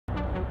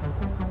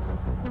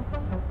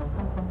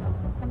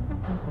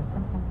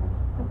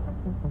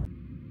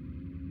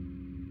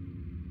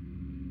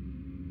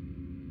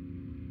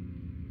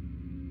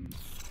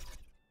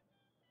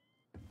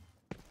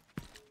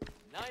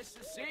Nice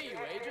to see you,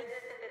 Agent.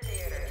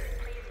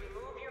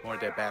 More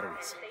dead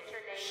batteries.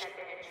 Shh.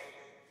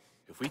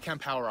 If we can't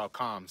power our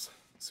comms,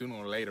 sooner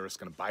or later it's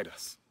gonna bite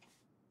us.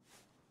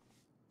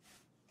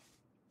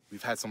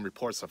 We've had some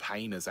reports of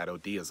hyenas at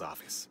Odea's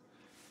office.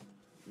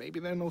 Maybe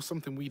they know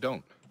something we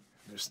don't.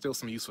 There's still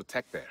some useful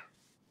tech there.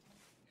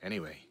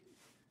 Anyway,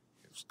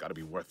 it's gotta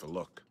be worth a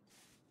look.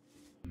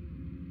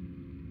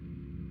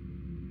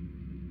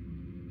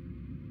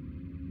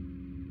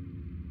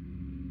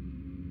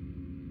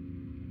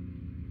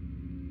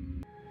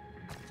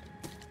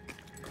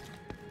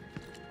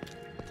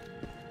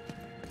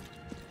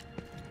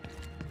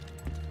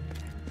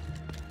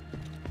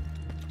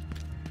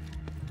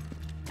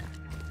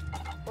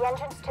 The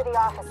entrance to the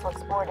office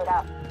looks boarded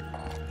up.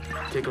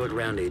 Take a look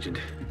around, Agent.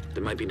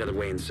 There might be another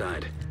way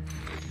inside.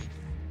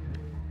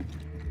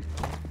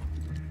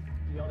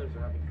 The others are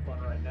having fun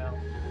right now.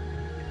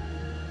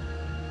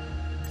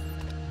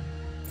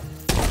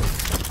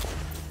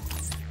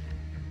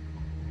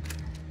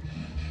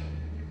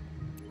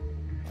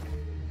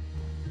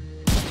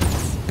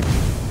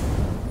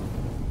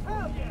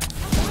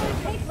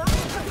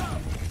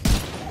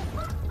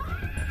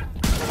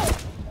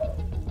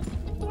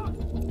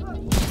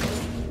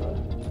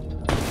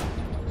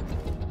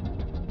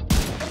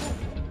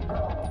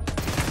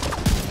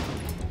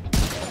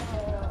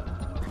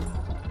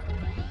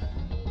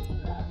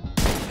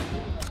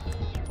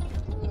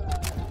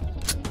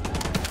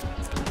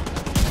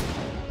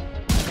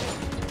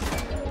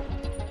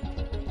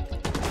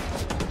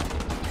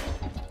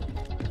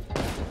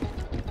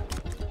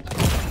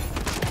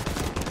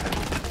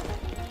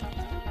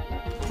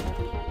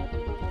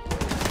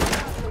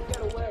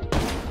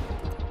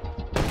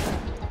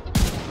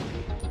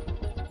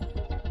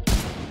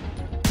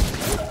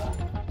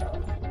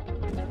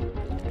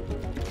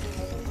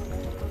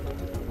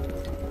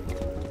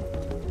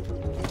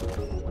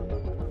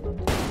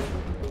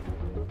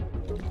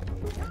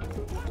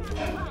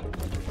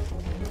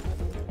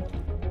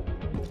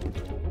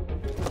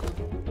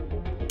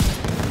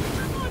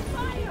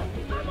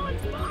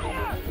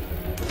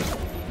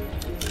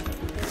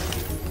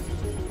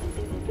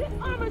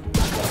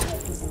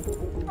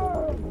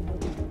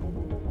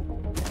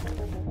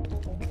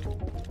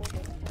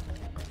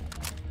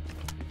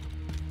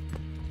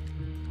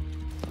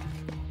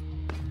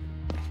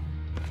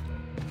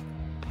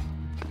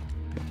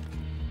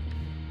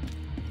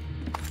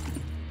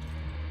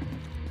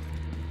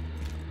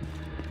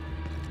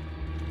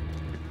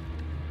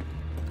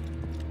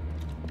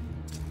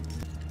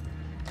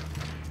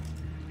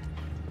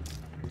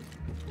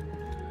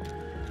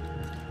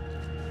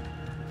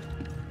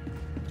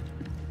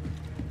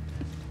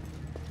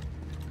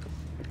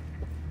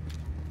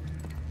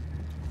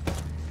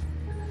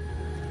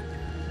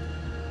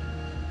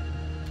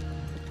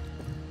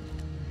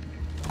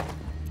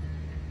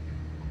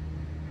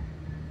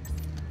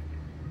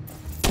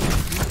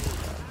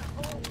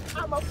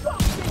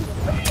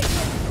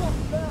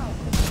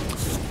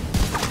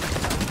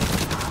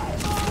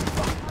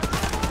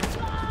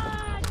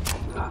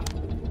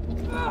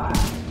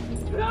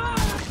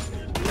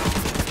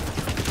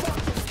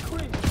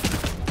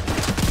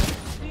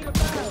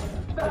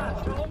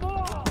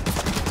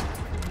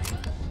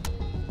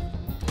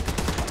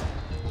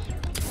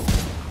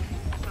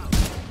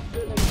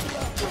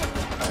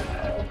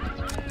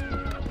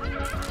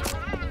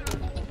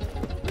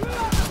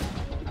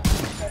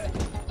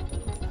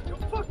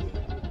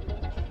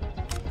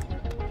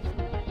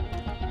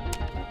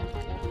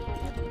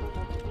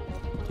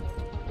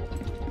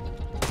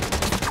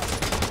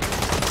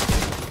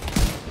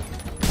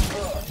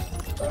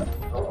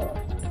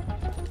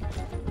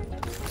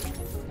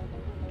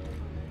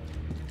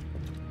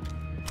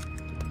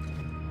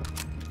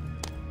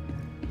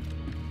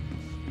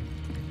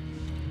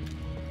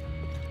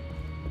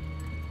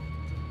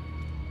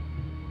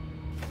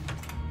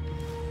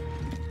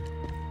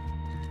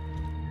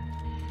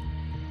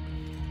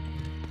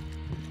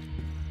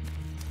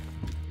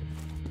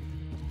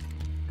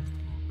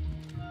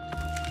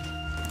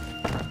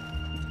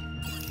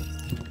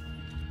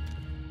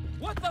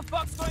 What the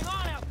fuck's going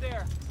on out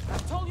there?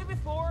 I've told you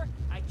before,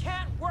 I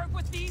can't work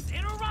with these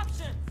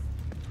interruptions!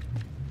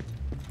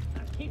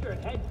 Now keep your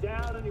head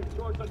down and your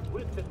shorts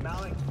untwisted,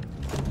 Malik.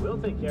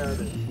 We'll take care of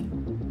it.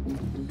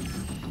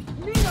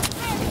 Need a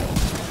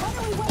fence! What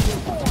are we waiting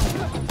for?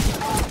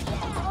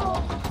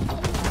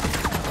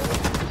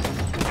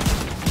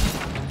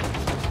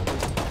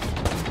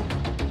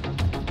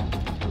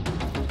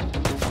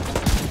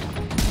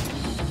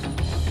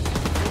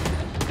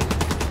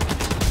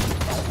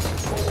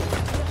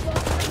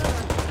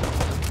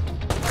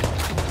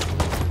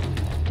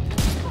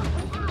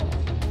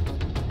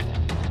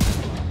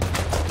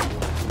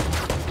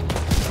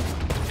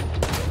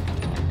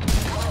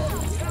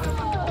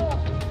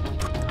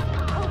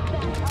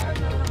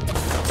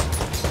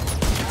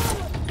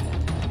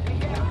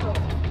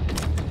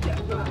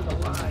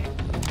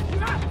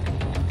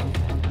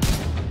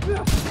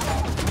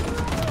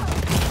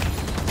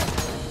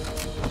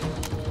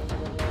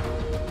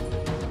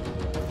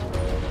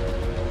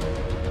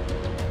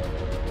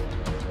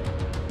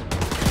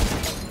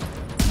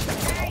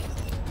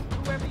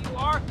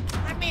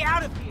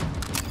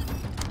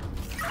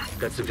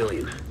 That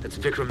civilian. That's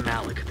Vikram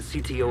Malik, the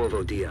CTO of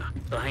Odea.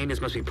 The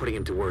Hyenas must be putting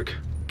him to work.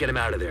 Get him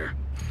out of there.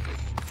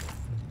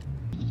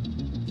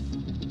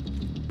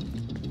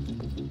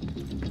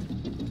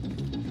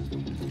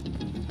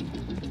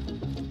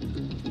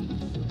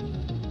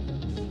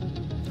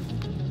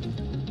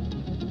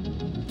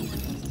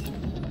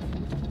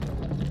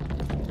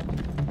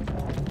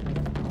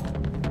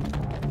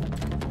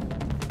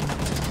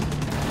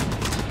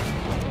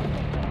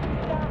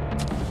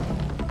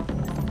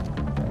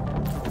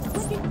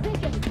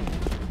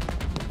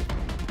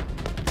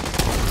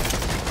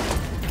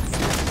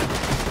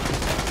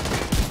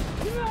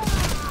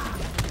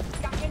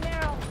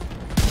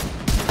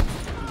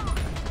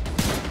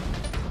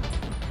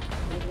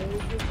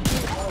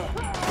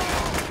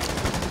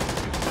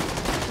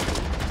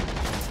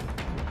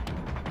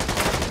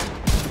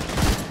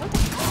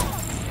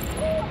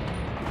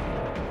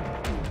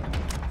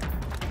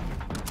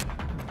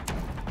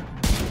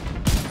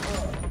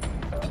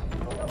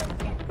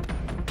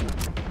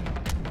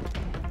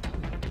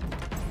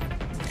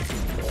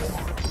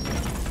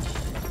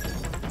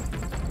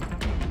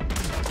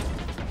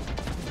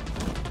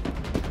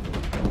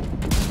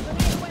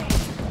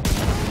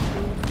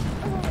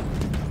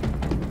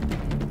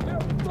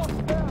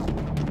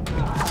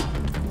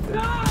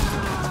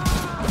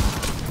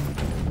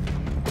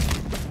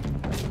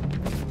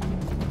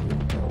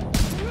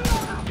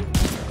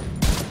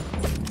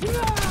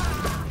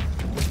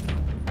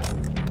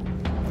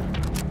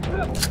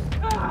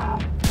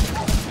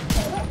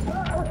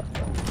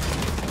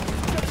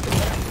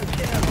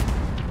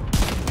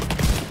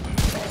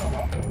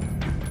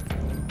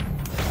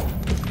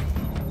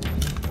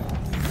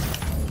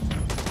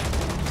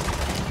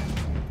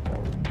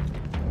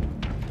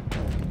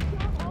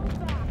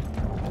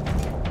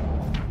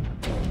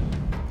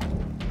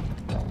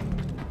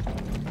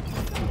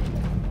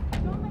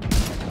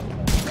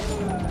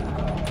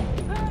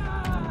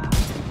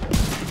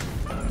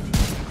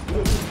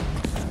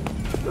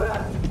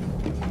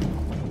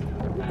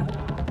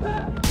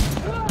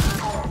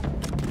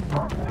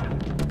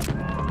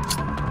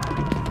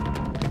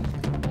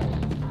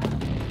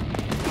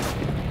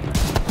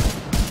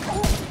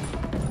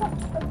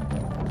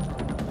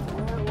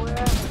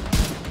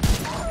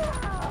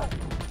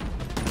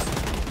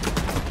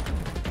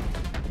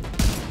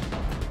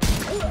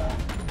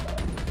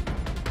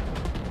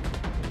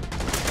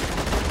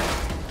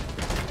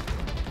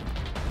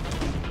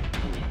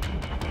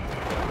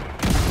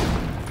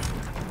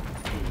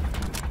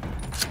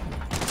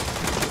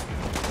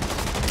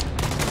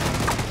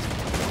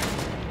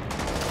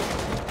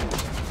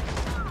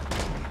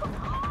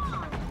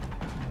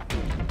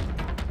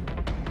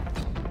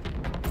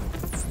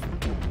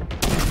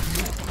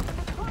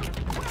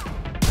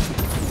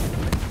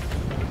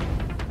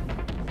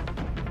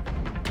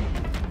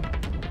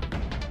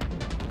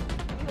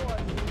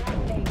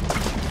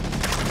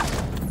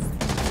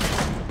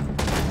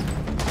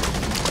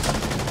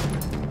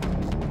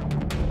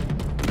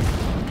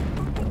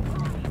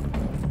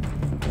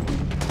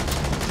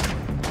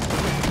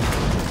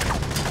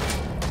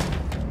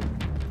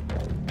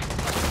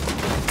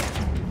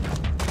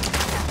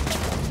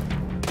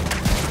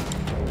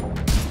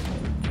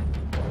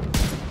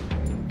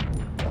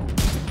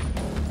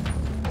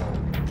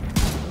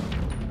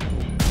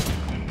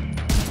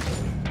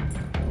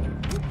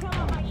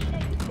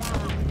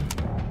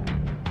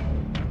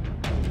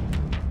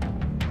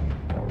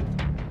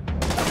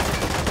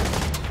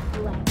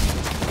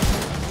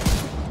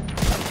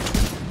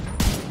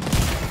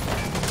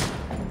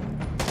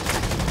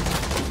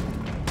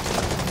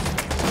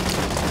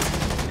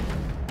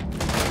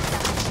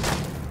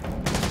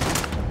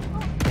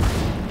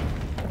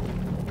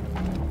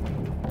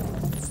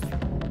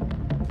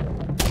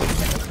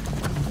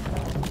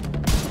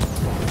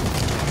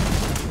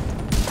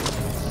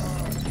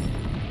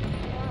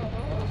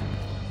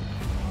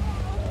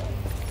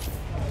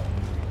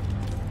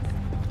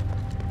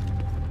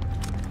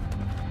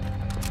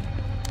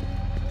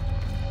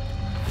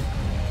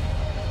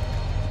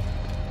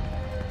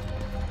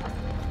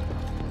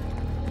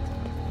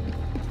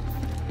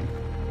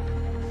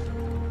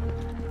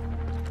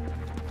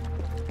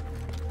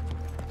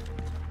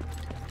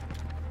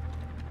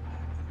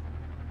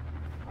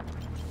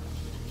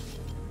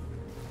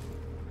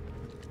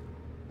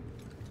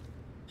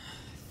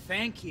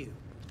 Thank you.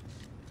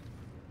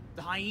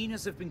 The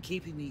Hyenas have been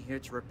keeping me here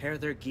to repair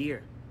their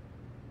gear.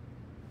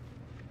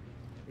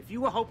 If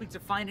you were hoping to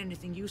find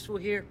anything useful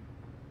here,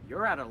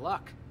 you're out of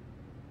luck.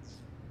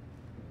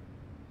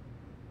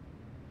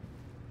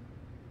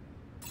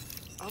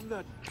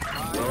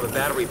 Well, the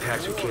battery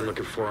packs we came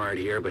looking for aren't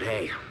here, but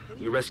hey,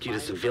 you rescued a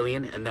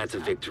civilian, and that's a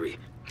victory.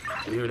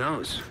 And who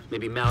knows,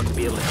 maybe Malik will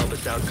be able to help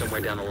us out somewhere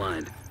down the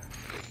line.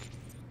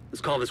 Let's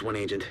call this one,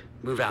 Agent.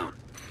 Move out.